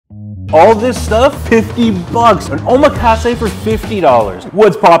All this stuff, 50 bucks. An omakase for $50.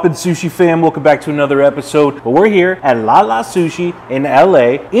 What's poppin', sushi fam? Welcome back to another episode. We're here at La Sushi in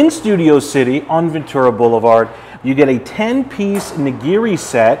LA, in Studio City on Ventura Boulevard. You get a 10-piece nigiri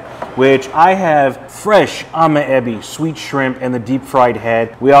set, which I have fresh ama-ebi, sweet shrimp, and the deep fried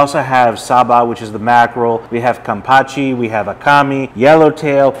head. We also have saba, which is the mackerel. We have kampachi, we have akami,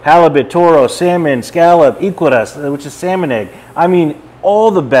 yellowtail, halibut, toro, salmon, scallop, ikuras, which is salmon egg. I mean,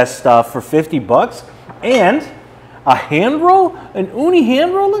 all the best stuff for 50 bucks. And a hand roll? An uni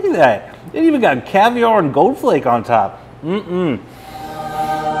hand roll? Look at that. It even got caviar and gold flake on top. Heaven.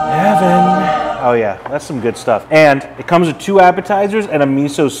 Oh yeah, that's some good stuff. And it comes with 2 appetizers and a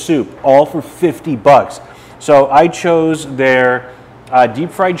miso soup, all for 50 bucks. So I chose their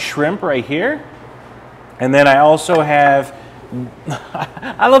deep fried shrimp right here. And then I also have,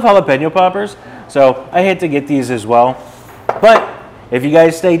 I love jalapeno poppers, so I had to get these as well. But if you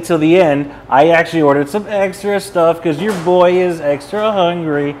guys stay till the end, I actually ordered some extra stuff because your boy is extra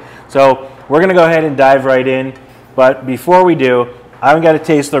hungry. So we're gonna go ahead and dive right in. But before we do, I've got to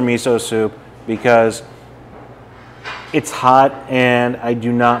taste their miso soup because it's hot and I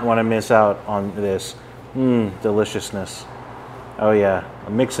do not want to miss out on this. Deliciousness. Oh yeah,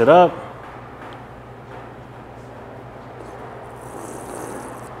 I'll mix it up.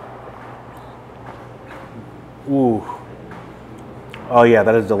 Ooh. Oh yeah,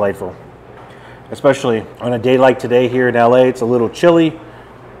 that is delightful. Especially on a day like today here in LA, it's a little chilly.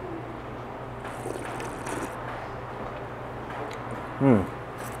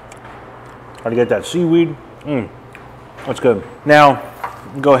 How to get that seaweed? That's good. Now,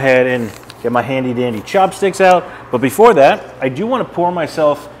 go ahead and get my handy dandy chopsticks out. But before that, I do want to pour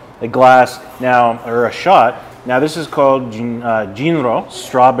myself a glass now, or a shot. Now this is called Jinro,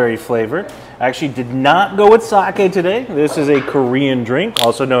 strawberry flavored. I actually did not go with sake today. This is a Korean drink,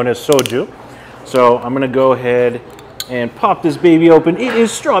 also known as soju. So I'm gonna go ahead and pop this baby open. It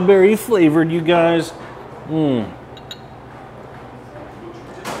is strawberry flavored, you guys.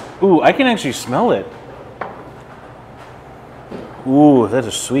 Ooh, I can actually smell it. Ooh, that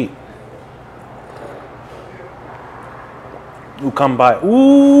is sweet. Ooh, come by.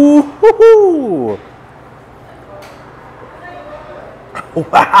 Ooh, hoo-hoo.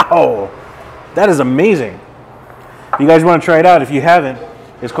 Wow, that is amazing. If you guys want to try it out, if you haven't,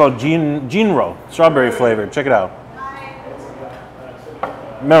 it's called Jinro, strawberry flavored. Check it out.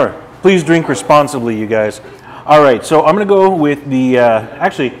 Remember, please drink responsibly, you guys. All right, so I'm gonna go with the,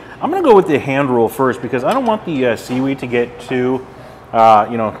 actually, I'm gonna go with the hand roll first because I don't want the seaweed to get too,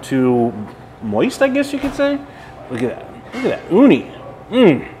 too moist, I guess you could say. Look at that, look at that, uni.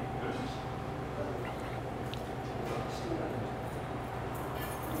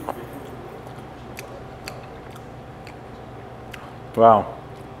 Wow.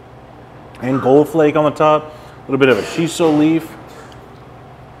 And gold flake on the top, a little bit of a shiso leaf.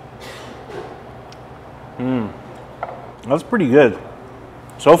 That's pretty good.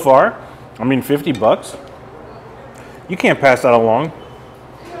 So far, I mean, 50 bucks. You can't pass that along.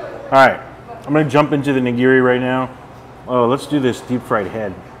 All right, I'm gonna jump into the nigiri right now. Oh, let's do this deep fried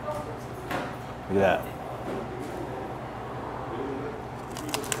head. Look at that.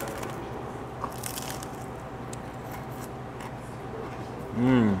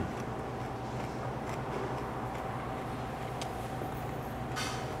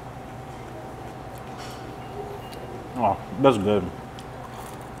 Oh, that's good.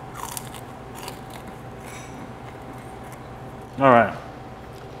 All right,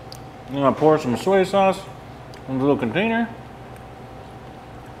 I'm gonna pour some soy sauce in the little container.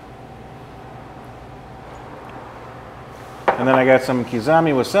 And then I got some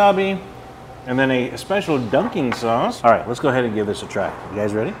kizami wasabi and then a special dunking sauce. All right, let's go ahead and give this a try. You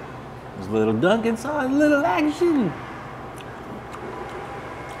guys ready? This little dunking sauce, little action.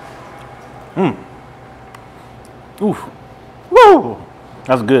 Oof. Woo!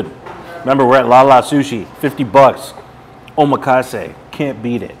 That's good. Remember, we're at La Sushi, 50 bucks. Omakase, can't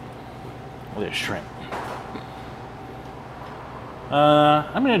beat it. Look at shrimp.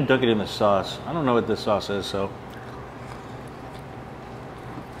 I'm gonna dunk it in the sauce. I don't know what this sauce is, so.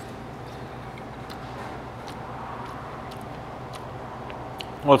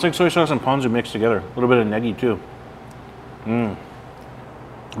 Well, it's like soy sauce and ponzu mixed together. A little bit of negi too. I'm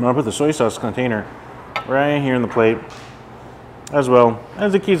gonna put the soy sauce container right here in the plate, as well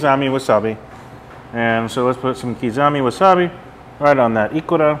as the kizami wasabi. And so let's put some kizami wasabi right on that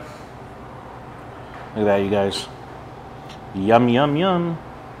ikura. Look at that, you guys. Yum, yum, yum.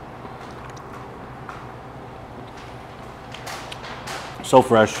 So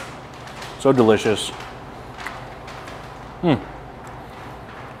fresh, so delicious.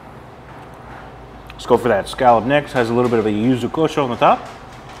 Let's go for that scallop next. Has a little bit of a yuzu kosho on the top.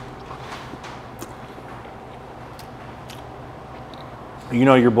 You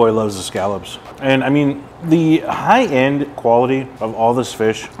know your boy loves the scallops. And I mean, the high-end quality of all this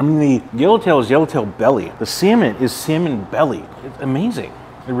fish, I mean, the yellowtail is yellowtail belly. The salmon is salmon belly. It's amazing.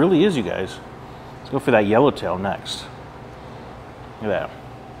 It really is, you guys. Let's go for that yellowtail next. Look at that.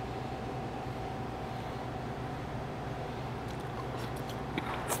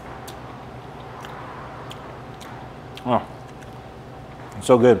 Oh,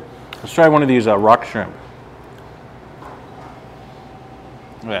 so good. Let's try one of these rock shrimp.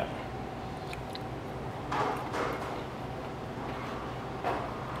 Yeah.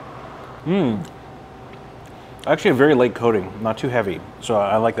 Actually a very light coating, not too heavy, so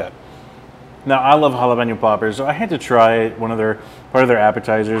I like that. Now I love jalapeno poppers, so I had to try part of their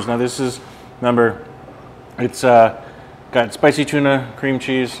appetizers. Now this is, remember, it's got spicy tuna, cream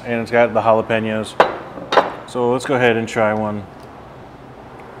cheese, and it's got the jalapenos. So let's go ahead and try one.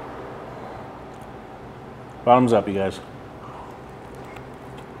 Bottoms up, you guys.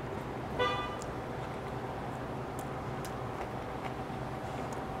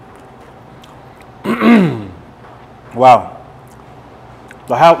 Wow.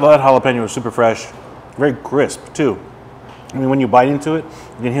 That jalapeno is super fresh, very crisp too. I mean, when you bite into it,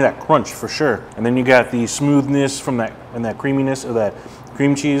 you can hear that crunch for sure. And then you got the smoothness from that, and that creaminess of that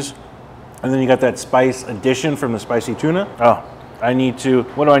cream cheese. And then you got that spice addition from the spicy tuna. Oh,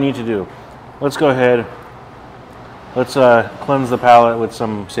 what do I need to do? Let's go ahead. Let's cleanse the palate with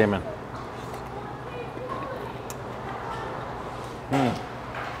some salmon.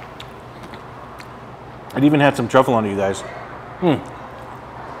 It even had some truffle on it, you guys.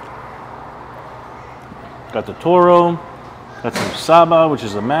 Got the toro, got some saba, which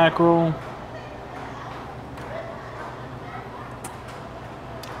is a mackerel.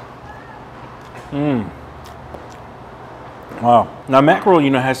 Wow. Now mackerel,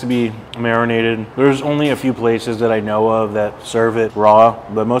 you know, has to be marinated. There's only a few places that I know of that serve it raw,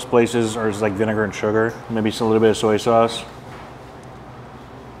 but most places are just like vinegar and sugar, maybe a little bit of soy sauce.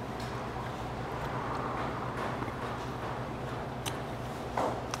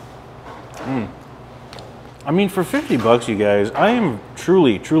 I mean, for 50 bucks, you guys, I am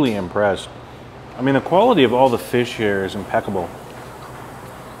truly, truly impressed. I mean, the quality of all the fish here is impeccable.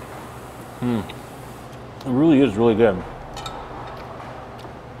 It really is really good.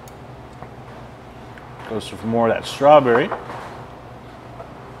 Goes for more of that strawberry.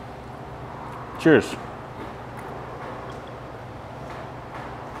 Cheers.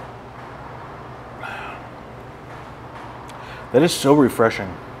 That is so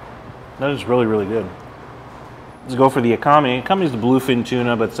refreshing. That is really, really good. Let's go for the akame. Akame is the bluefin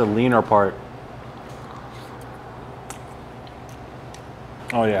tuna, but it's a leaner part.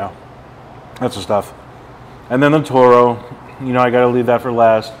 Oh yeah, that's the stuff. And then the toro. You know, I gotta leave that for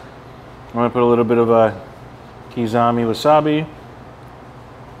last. I'm gonna put a little bit of a kizami wasabi.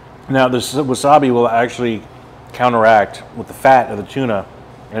 Now this wasabi will actually counteract with the fat of the tuna,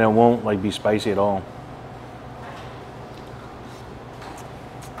 and it won't like be spicy at all.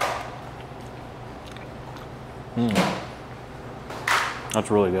 That's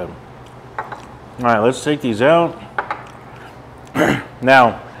really good. All right, let's take these out.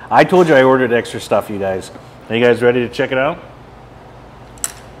 Now, I told you I ordered extra stuff, you guys. Are you guys ready to check it out?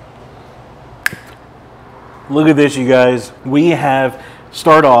 Look at this, you guys. We have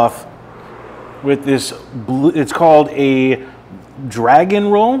start off with this it's called a dragon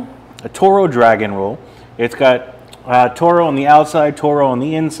roll, a toro dragon roll. It's got toro on the outside, toro on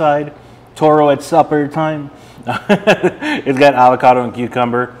the inside, toro at supper time. It's got avocado and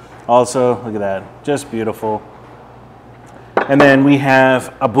cucumber. Also, look at that, just beautiful. And then we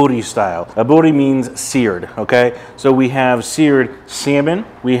have aburi style. Aburi means seared, okay? So we have seared salmon,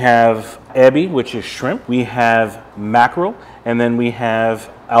 we have ebi, which is shrimp, we have mackerel, and then we have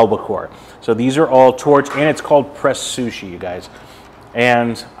albacore. So these are all torched, and it's called pressed sushi, you guys.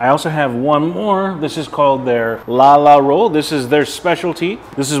 And I also have one more. This is called their la roll. This is their specialty.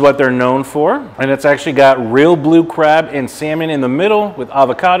 This is what they're known for. And it's actually got real blue crab and salmon in the middle with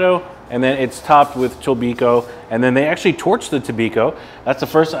avocado. And then it's topped with tobiko. And then they actually torch the tobiko. That's the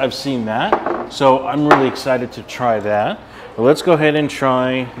first I've seen that. So I'm really excited to try that. But let's go ahead and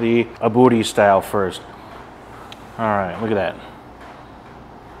try the aburi style first. All right, look at that.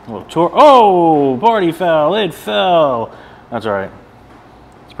 A little oh, party foul, it fell. That's all right.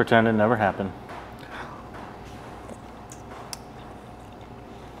 Let's pretend it never happened.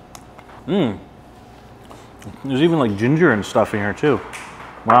 There's even like ginger and stuff in here too.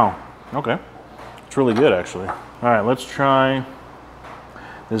 Wow. Okay. It's really good actually. All right, let's try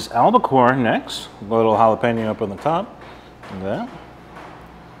This albacore next. A little jalapeno up on the top. Like that.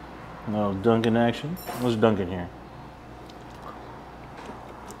 A little Dunkin' action. What's Dunkin' here?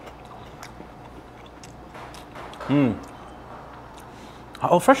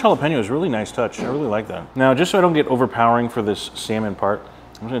 Oh, fresh jalapeno is a really nice touch. I really like that. Now, just so I don't get overpowering for this salmon part,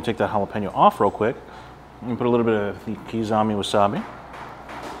 I'm just gonna take that jalapeno off real quick and put a little bit of the kizami wasabi.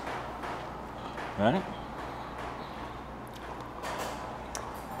 All right.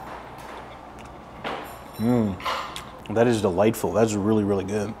 That is delightful. That's really, really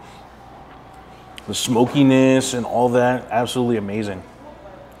good. The smokiness and all that, absolutely amazing.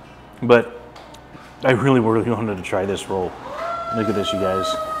 But I really, really wanted to try this roll. Look at this, you guys.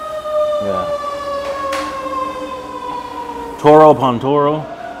 Yeah. Toro upon toro.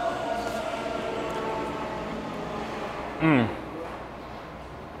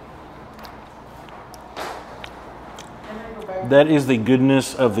 That is the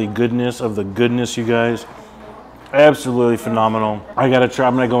goodness of the goodness of the goodness, you guys. Absolutely phenomenal. I gotta try.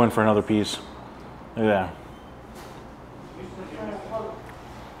 I'm gonna go in for another piece. Look at that.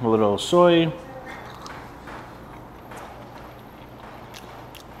 A little soy.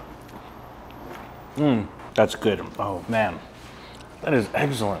 That's good. Oh man, that is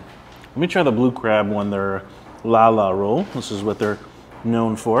excellent. Let me try the blue crab one, their Lala roll. This is what they're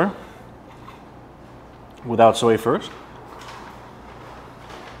known for. Without soy first.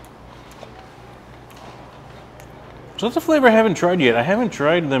 So that's a flavor I haven't tried yet. I haven't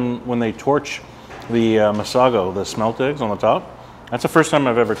tried them when they torch the masago, the smelt eggs on the top. That's the first time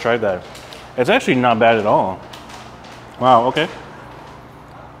I've ever tried that. It's actually not bad at all. Wow, okay.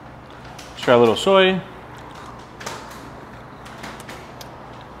 Let's try a little soy.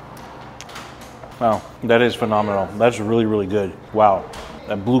 Wow, that is phenomenal. That's really, really good. Wow,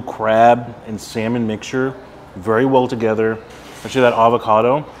 that blue crab and salmon mixture, very well together. Especially that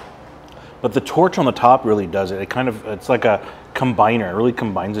avocado. But the torch on the top really does it. It's like a combiner. It really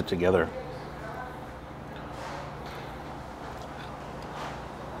combines it together.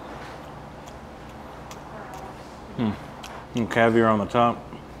 And caviar on the top.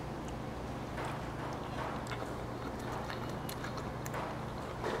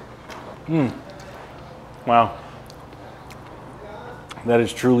 Wow. That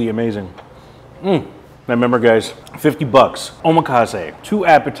is truly amazing. Now remember guys, 50 bucks, omakase, 2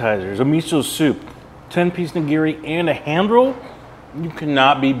 appetizers, a miso soup, 10-piece nigiri, and a hand roll. You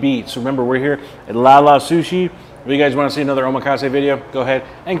cannot be beat. So remember, we're here at Lala Sushi. If you guys want to see another omakase video, go ahead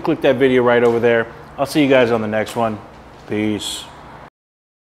and click that video right over there. I'll see you guys on the next one. Peace.